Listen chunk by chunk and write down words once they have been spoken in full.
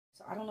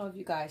So I don't know if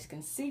you guys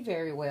can see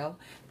very well,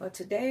 but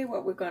today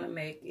what we're going to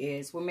make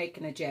is we're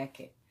making a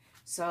jacket.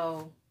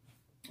 So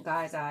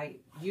guys, I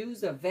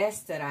used a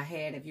vest that I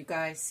had. If you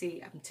guys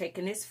see, I'm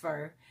taking this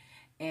fur,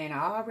 and I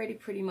already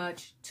pretty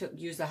much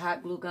used a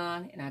hot glue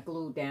gun, and I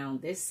glued down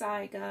this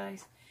side,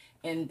 guys.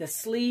 And the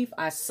sleeve,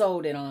 I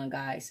sewed it on,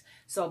 guys.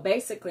 So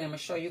basically, I'm going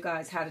to show you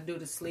guys how to do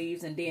the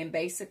sleeves, and then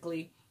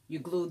basically you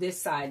glue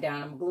this side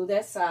down. I'm going to glue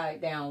that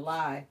side down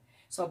live.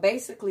 So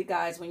basically,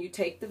 guys, when you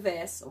take the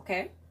vest,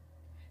 okay,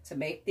 to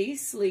make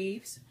these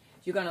sleeves,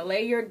 you're going to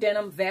lay your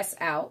denim vest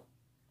out,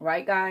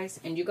 right, guys?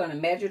 And you're going to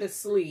measure the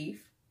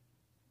sleeve.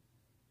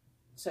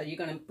 So you're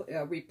going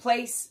to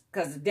replace,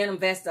 because the denim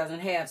vest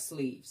doesn't have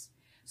sleeves.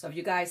 So if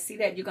you guys see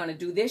that, you're going to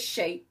do this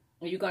shape,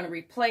 and you're going to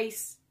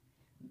replace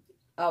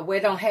where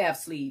it don't have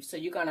sleeves. So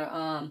you're going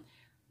to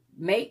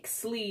make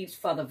sleeves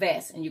for the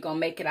vest, and you're going to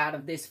make it out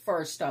of this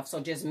fur stuff.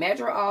 So just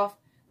measure off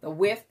the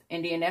width,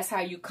 and then that's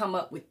how you come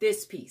up with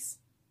this piece.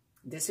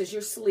 This is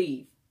your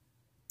sleeve.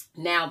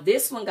 Now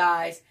this one,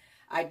 guys,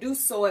 I do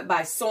sew it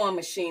by sewing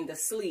machine, the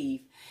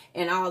sleeve,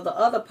 and all the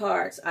other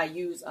parts I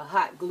use a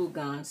hot glue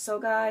gun. So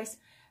guys,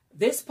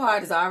 this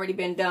part has already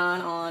been done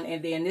on,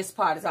 and then this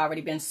part has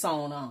already been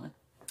sewn on.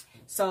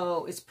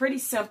 So it's pretty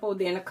simple.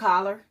 Then the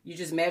collar, you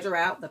just measure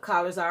out. The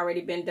collar's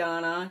already been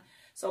done on.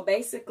 So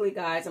basically,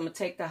 guys, I'm going to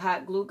take the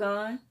hot glue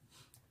gun,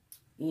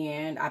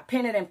 and I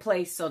pin it in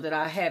place so that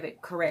I have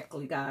it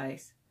correctly,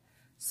 guys.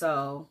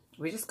 So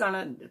we're just going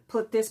to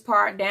put this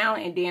part down,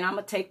 and then I'm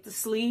going to take the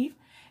sleeve,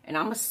 and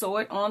I'm going to sew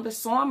it on the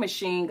sewing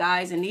machine,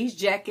 guys. And these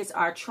jackets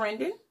are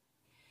trending.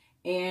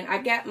 And I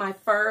got my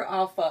fur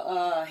off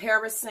of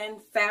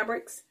Harrison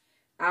Fabrics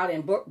out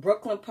in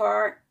Brooklyn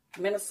Park,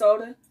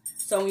 Minnesota.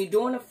 So when you're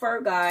doing the fur,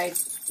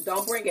 guys,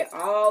 don't bring it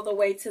all the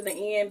way to the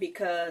end,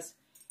 because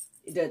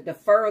the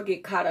fur will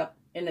get caught up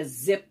in the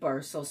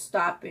zipper. So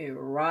stop it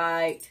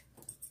right,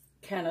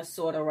 kind of,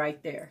 sort of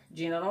right there.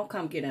 Gina, don't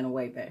come get in the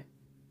way, babe.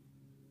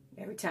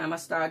 Every time I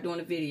start doing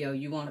a video,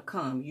 you want to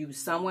come. You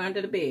somewhere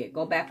under the bed.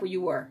 Go back where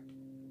you were.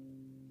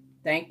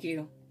 Thank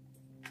you.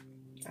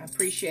 I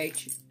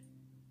appreciate you.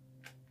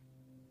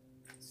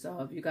 So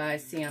if you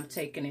guys see, I'm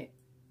taking it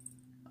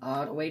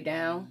all the way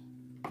down,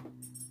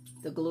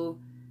 the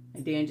glue,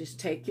 and then just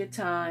take your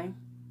time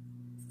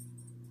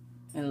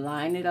and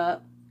line it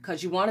up,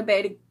 because you want to be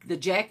able the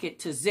jacket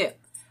to zip.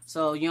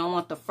 So you don't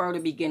want the fur to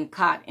be getting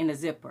caught in the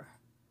zipper.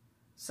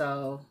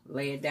 So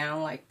lay it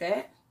down like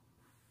that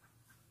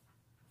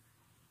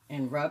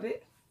and rub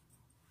it.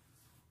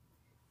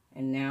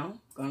 And now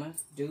I'm gonna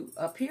do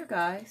up here,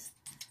 guys.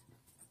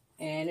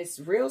 And it's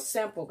real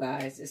simple,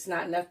 guys. It's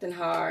not nothing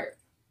hard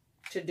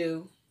to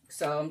do.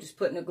 So I'm just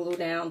putting the glue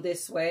down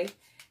this way.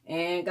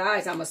 And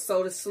guys, I'm gonna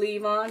sew the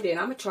sleeve on, then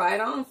I'm gonna try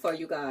it on for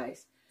you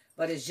guys.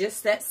 But it's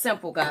just that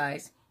simple,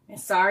 guys. And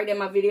sorry that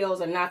my videos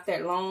are not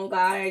that long,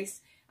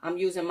 guys. I'm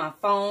using my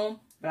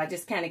phone, but I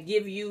just kind of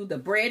give you the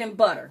bread and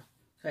butter.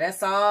 So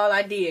that's all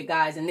I did,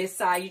 guys. And this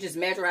side, you just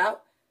measure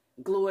out,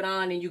 glue it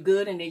on, and you're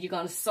good. And then you're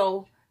gonna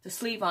sew the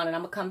sleeve on, and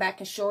I'm gonna come back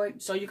and show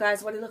you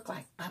guys what it look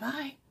like.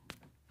 Bye-bye.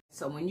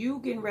 So when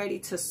you getting ready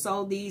to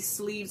sew these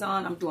sleeves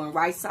on, I'm doing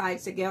right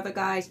sides together,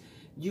 guys.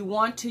 You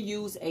want to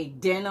use a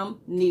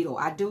denim needle.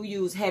 I do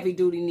use heavy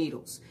duty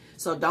needles.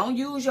 So don't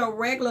use your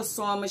regular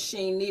sewing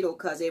machine needle,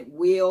 because it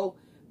will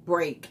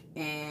break.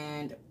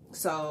 And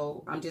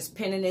so I'm just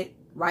pinning it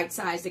right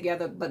sides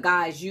together. But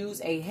guys,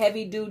 use a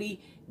heavy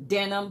duty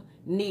denim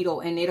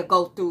needle, and it'll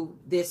go through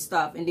this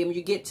stuff. And then when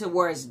you get to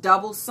where it's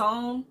double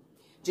sewn,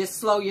 just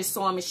slow your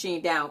sewing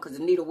machine down, because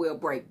the needle will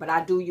break. But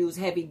I do use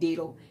heavy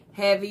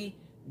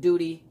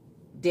duty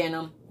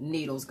denim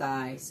needles,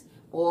 guys.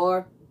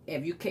 Or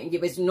if you can't,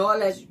 if it's no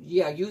less,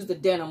 yeah, use the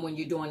denim when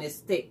you're doing these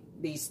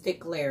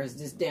thick layers,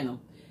 this denim.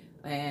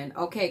 And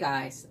okay,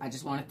 guys, I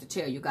just wanted to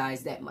tell you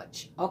guys that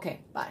much.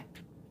 Okay, bye.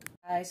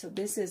 Guys, so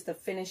this is the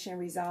finishing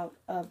result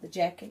of the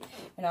jacket.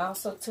 And I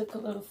also took a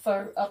little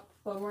fur up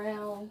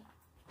around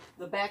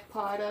the back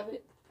part of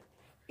it.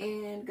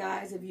 And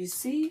guys, if you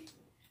see,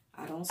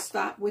 I don't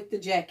stop with the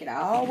jacket. I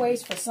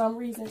always, for some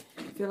reason,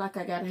 feel like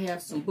I gotta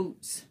have some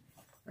boots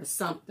or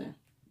something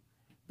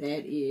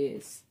that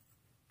is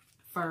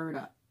furred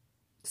up.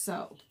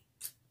 So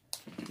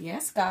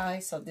yes,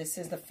 guys, so this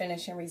is the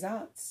finishing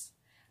results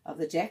of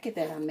the jacket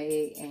that I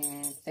made,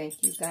 and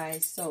thank you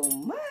guys so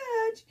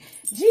much.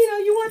 Gino,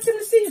 you want them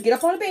to see you? Get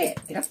up on the bed.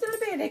 Get up on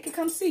the bed. They can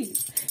come see you.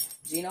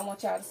 Gino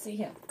wants y'all to see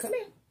him. Come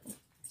here.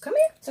 Come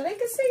here so they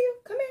can see you.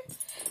 Come here.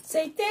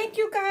 Say thank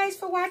you guys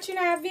for watching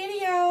our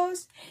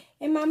videos,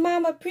 and my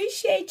mama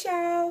appreciate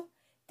y'all.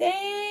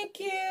 Thank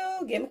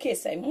you. Give him a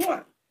kiss. Say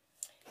mwah.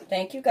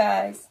 Thank you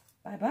guys.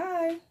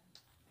 Bye-bye.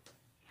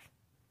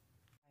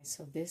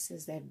 So this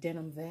is that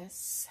denim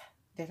vest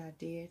that I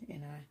did,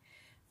 and I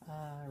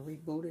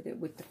rebooted it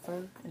with the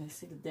fur. And you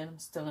see the denim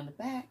still in the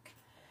back,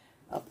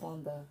 up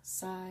on the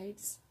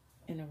sides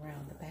and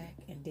around the back.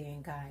 And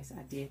then, guys,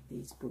 I did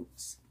these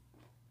boots.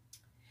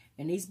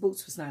 And these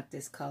boots was not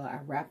this color. I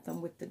wrapped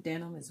them with the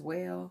denim as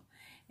well.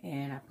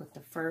 And I put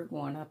the fur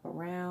going up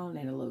around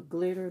and a little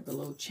glitter, the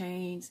little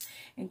chains.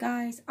 And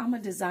guys, I'm a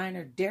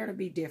designer, dare to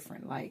be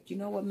different. Like, you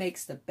know what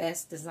makes the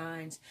best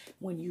designs?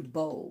 When you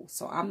bold.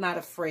 So I'm not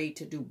afraid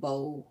to do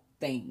bold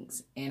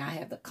things. And I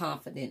have the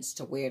confidence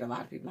to wear it. A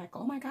lot of people are like,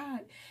 oh my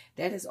God,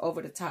 that is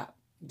over the top.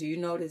 Do you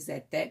notice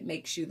that that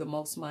makes you the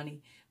most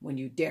money when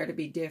you dare to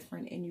be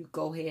different and you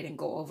go ahead and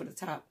go over the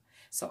top?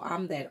 So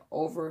I'm that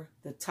over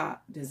the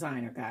top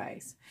designer,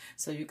 guys.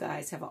 So you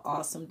guys have an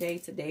awesome day.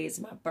 Today is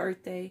my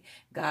birthday.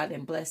 God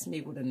and bless me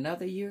with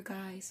another year,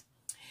 guys.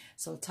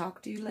 So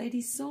talk to you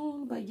ladies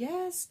soon. But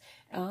yes,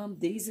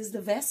 these is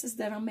the vests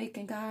that I'm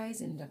making,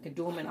 guys. And I can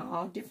do them in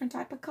all different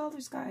type of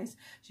colors, guys.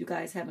 So you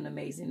guys have an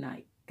amazing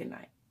night. Good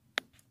night.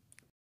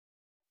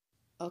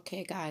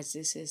 Okay, guys,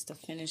 this is the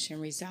finishing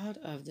result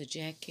of the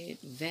jacket,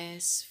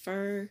 vest,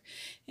 fur,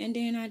 and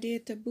then I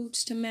did the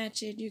boots to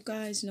match it. You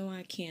guys know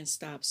I can't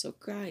stop. So,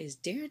 guys,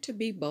 dare to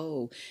be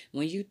bold.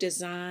 When you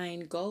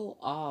design, go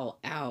all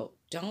out.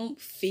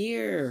 Don't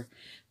fear.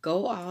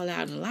 Go all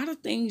out. And a lot of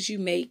things you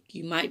make,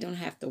 you might don't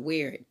have to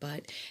wear it.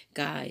 But,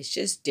 guys,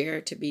 just dare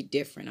to be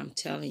different. I'm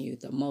telling you,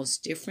 the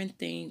most different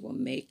thing will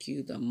make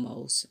you the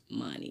most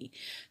money.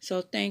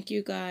 So, thank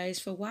you guys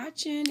for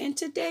watching. And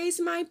today's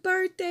my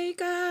birthday,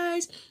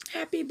 guys.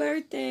 Happy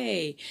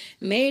birthday.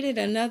 Made it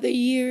another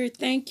year.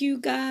 Thank you,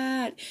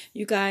 God.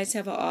 You guys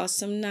have an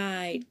awesome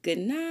night. Good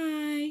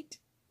night.